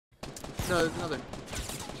No, there's another.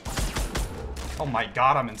 Oh my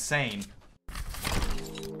god, I'm insane.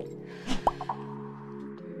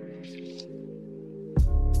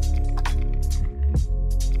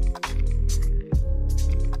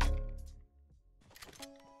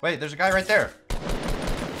 Wait, there's a guy right there.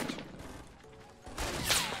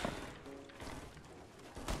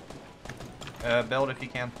 Build if you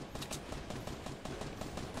can.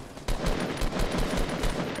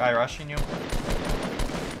 Guy rushing you.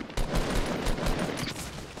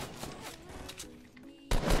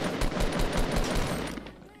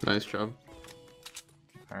 Nice job.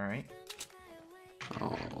 Alright.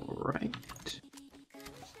 Alright.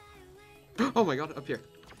 Oh my god, up here.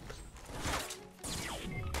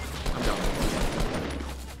 I'm down.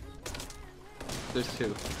 There's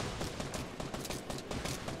two.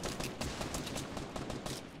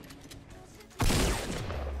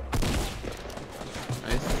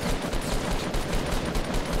 Nice.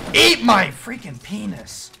 Eat my freaking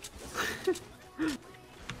penis!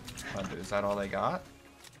 What, is that all they got?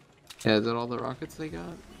 Yeah, is that all the rockets they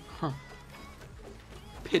got? Huh.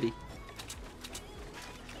 Pity.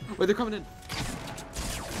 Wait, they're coming in.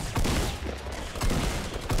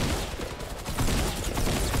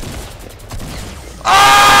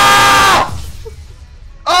 Ah!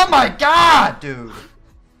 Oh my god, dude!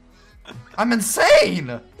 I'm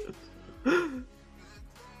insane!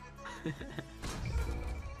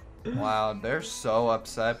 Wow, they're so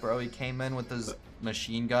upset, bro. He came in with his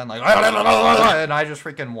machine gun, like, and I just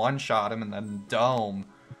freaking one-shot him and then dome.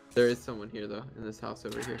 There is someone here, though, in this house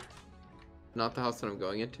over here. Not the house that I'm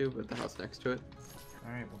going into, but the house next to it.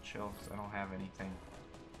 Alright, we'll chill, because I don't have anything.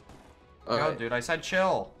 All Yo, right. dude, I said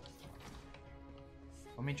chill.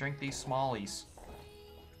 Let me drink these smallies.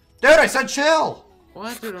 Dude, I said chill!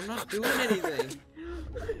 What, dude? I'm not doing anything.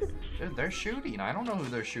 Dude, they're shooting. I don't know who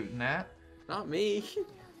they're shooting at. Not me.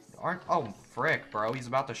 Oh, frick, bro. He's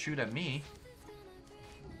about to shoot at me.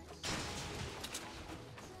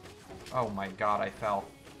 Oh my god, I fell.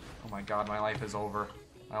 Oh my god, my life is over.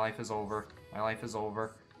 My life is over. My life is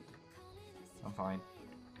over. I'm fine.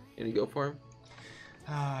 Can you go for him?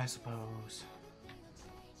 I suppose.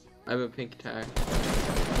 I have a pink tag.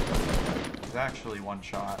 It's actually one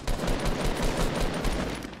shot.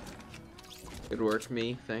 Good work,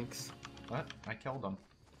 me. Thanks. What? I killed him.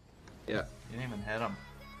 Yeah. You didn't even hit him.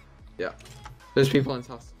 Yeah. There's people in his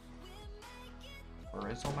house.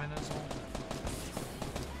 Barizzle my nizzle?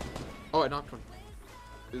 Oh, I knocked one.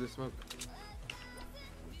 Through the smoke.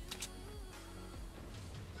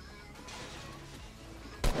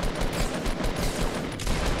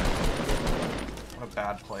 What a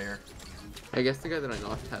bad player. I guess the guy that I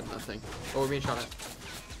knocked had nothing. Oh, we're being shot at.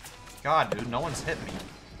 God, dude, no one's hit me.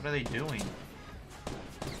 What are they doing?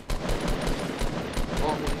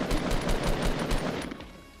 Oh,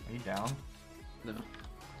 Are you down? no.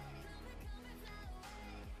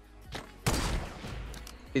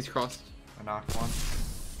 He's crossed. I knocked one.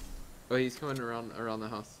 Oh, he's coming around the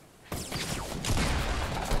house.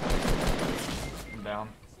 I'm down.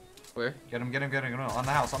 Where? Get him, get him, get him, get him. On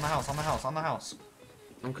the house, on the house, on the house, on the house.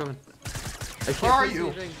 I'm coming. I can't Where are place you?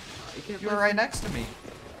 anything. I can't You were place right next to me.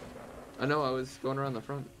 I know, I was going around the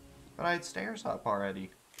front. But I had stairs up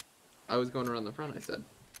already. I was going around the front, I said.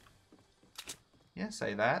 Yeah,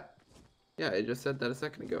 say that. Yeah, I just said that a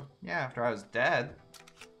second ago. Yeah, after I was dead.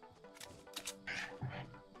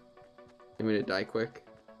 You mean to die quick?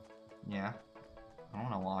 Yeah. I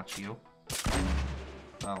want to watch you.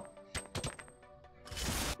 Oh.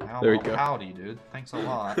 There we go. Howdy, dude. Thanks a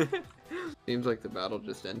lot. Seems like the battle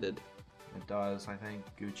just ended. It does. I think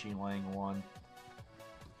Gucci Lang won.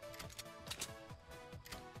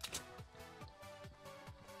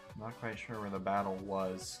 I'm not quite sure where the battle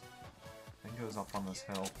was. I think it was up on this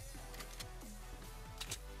hill.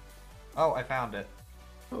 Oh, I found it.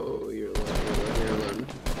 Oh, you're alone, you're alone.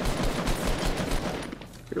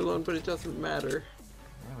 You're alone, but it doesn't matter. It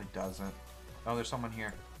really doesn't. Oh, there's someone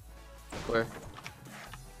here. Where?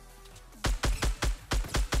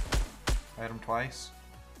 I hit him twice.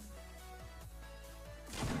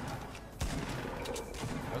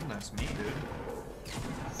 Goodness me, dude.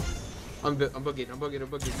 I'm boogied, I'm boogied, I'm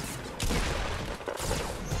boogied.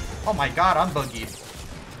 Oh my god, I'm boogied.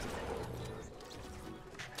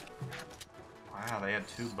 Wow, they had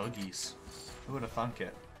two boogies. Who would have thunk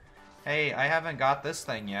it? Hey, I haven't got this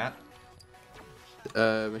thing yet.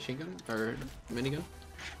 Machine gun? Or minigun?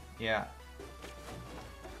 Yeah.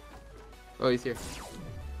 Oh, he's here.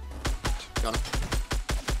 Got him.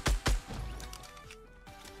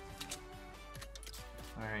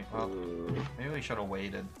 Alright, well, maybe we should have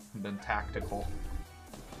waited and been tactical.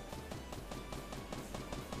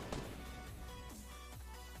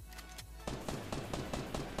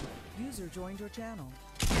 User joined your channel.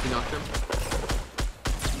 You knocked him.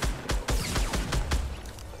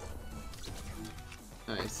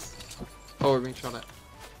 Nice. Oh, we're being shot at.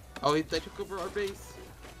 Oh, they took over our base.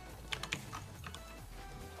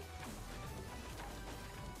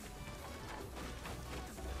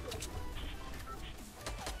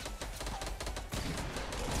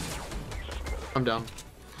 I'm down.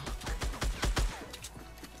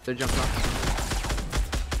 They jumped off.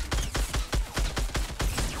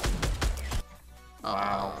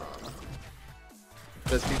 Wow.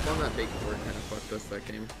 Those people on that big board kind of fucked us that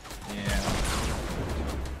game. Yeah.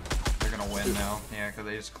 They're gonna win now. Yeah, because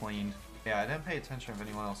they just cleaned. Yeah, I didn't pay attention if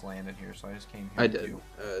anyone else landed here, so I just came here. I did. Too.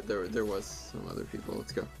 There was some other people.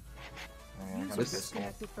 Let's go. Oh, yeah, I got a pistol.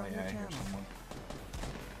 Oh yeah, I hear someone.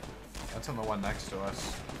 That's on the one next to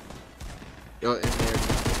us. Yo, in there.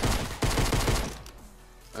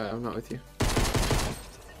 I'm not with you.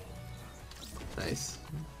 Nice.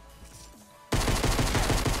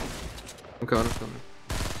 I'm coming.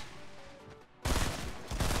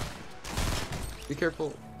 Be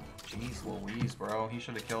careful. Jeez Louise, bro. He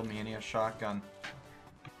should have killed me and he has shotgun.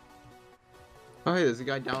 Oh, hey, there's a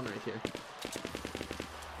guy down right here.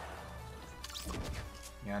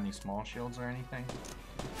 You got any small shields or anything?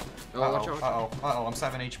 Oh, watch out, watch out. Uh-oh, I'm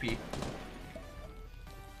 7 HP.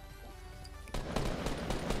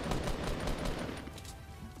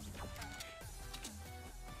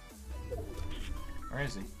 Where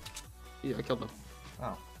is he? Yeah, I killed him.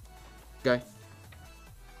 Oh. Guy.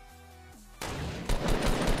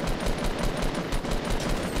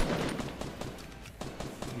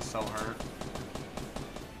 He's so hurt.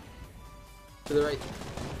 To the right.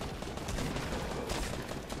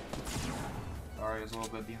 Sorry, he's a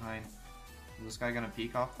little bit behind. Is this guy gonna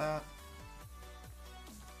peek off that?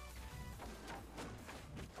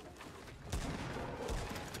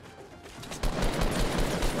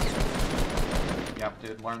 Yep,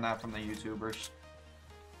 dude, learn that from the YouTubers.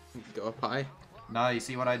 Go up high. Nah, you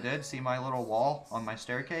see what I did? See my little wall on my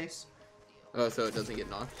staircase? Oh, so it doesn't get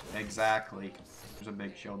knocked? Exactly. There's a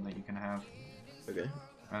big shield that you can have. Okay.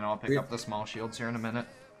 And I'll pick up the small shields here in a minute.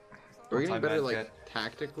 We're Once I getting better, med like, kit.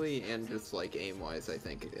 tactically and just, like, aim-wise, I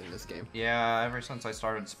think, in this game. Yeah, ever since I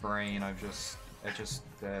started spraying, I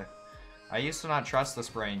used to not trust the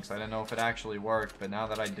spraying because I didn't know if it actually worked, but now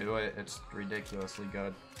that I do it, it's ridiculously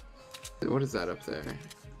good. What is that up there?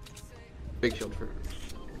 Big shield for...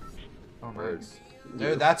 Oh, nice.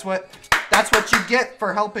 Dude, that's what you get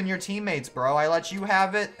for helping your teammates, bro. I let you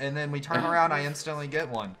have it, and then we turn around, I instantly get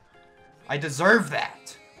one. I deserve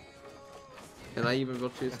that. And I even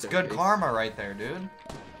built 2 It's good karma right there, dude.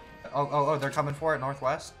 Oh, they're coming for it,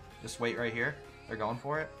 northwest. Just wait right here. They're going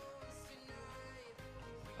for it.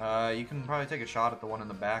 You can probably take a shot at the one in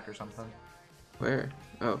the back or something. Where?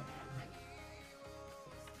 Oh.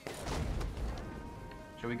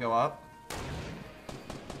 Should we go up?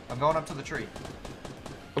 I'm going up to the tree.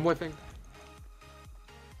 I'm whiffing.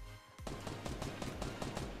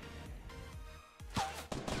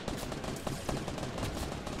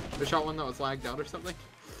 I shot one that was lagged out or something.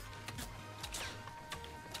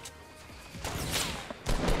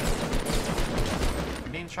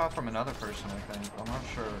 I'm being shot from another person, I think. I'm not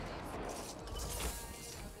sure.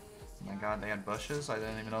 Oh my god, they had bushes? I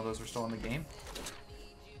didn't even know those were still in the game.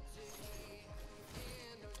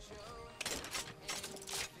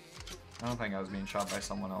 I don't think I was being shot by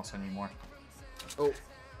someone else anymore. Oh.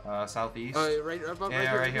 Southeast. Right above,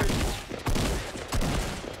 yeah, right here.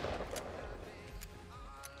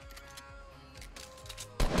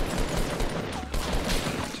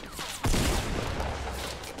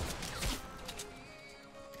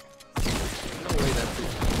 No way that's the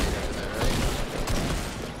over there, right?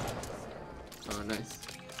 Oh, nice.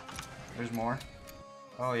 There's more.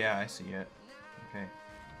 Oh yeah, I see it. Okay.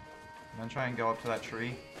 I'm gonna try and go up to that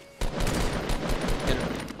tree. Hit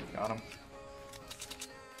him. Got him.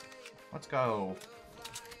 Let's go.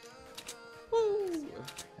 Woo!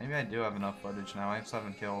 Maybe I do have enough footage now. I have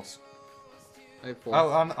 7 kills. I have 4. Oh,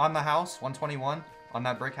 on the house, 121. On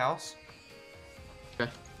that brick house. Okay.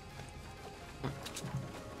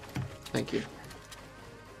 Thank you.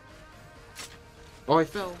 Oh, I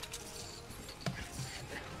fell.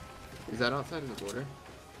 Is that outside of the border?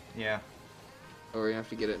 Yeah. Or we have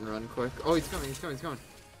to get it and run quick. Oh, he's coming, he's coming, he's coming.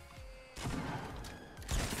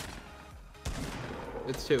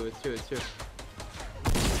 It's 2, it's 2, it's 2.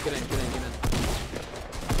 Get in, get in, get in.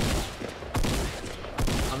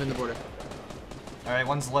 I'm in the border. Alright,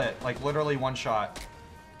 one's lit. Like, literally one shot.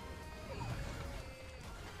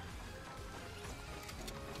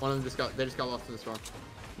 One of them they just got lost in the storm.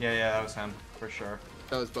 Yeah, that was him, for sure.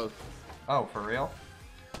 That was both. Oh, for real?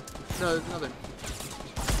 No, there's another.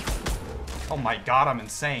 Oh my god, I'm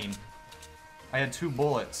insane. I had 2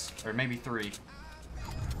 bullets. Or maybe 3.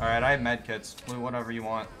 Alright, I have medkits. Loot whatever you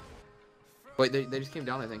want. Wait, they just came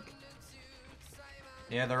down, I think.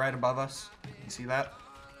 Yeah, they're right above us. You see that?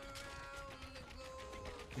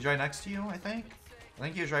 He's right next to you, I think? I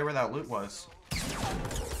think he was right where that loot was.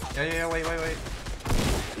 Yeah, wait.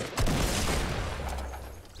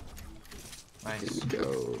 Nice. Here we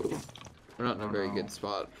go. We're not in a very good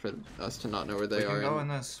spot for us to not know where they are.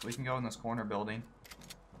 We can go in this corner building.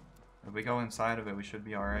 If we go inside of it, we should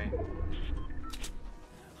be alright.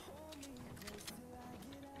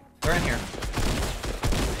 They're in here.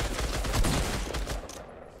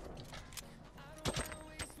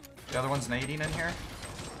 The other one's nading in here.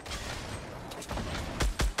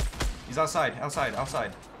 He's outside.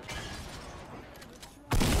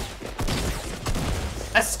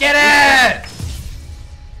 Let's get it!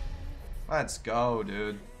 Let's go,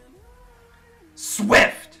 dude.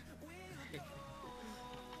 Swift! How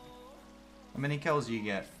many kills do you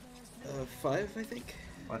get? 5, I think.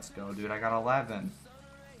 Let's go, dude. I got 11.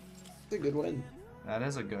 That's a good win. That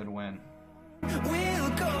is a good win. We'll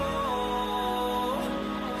go.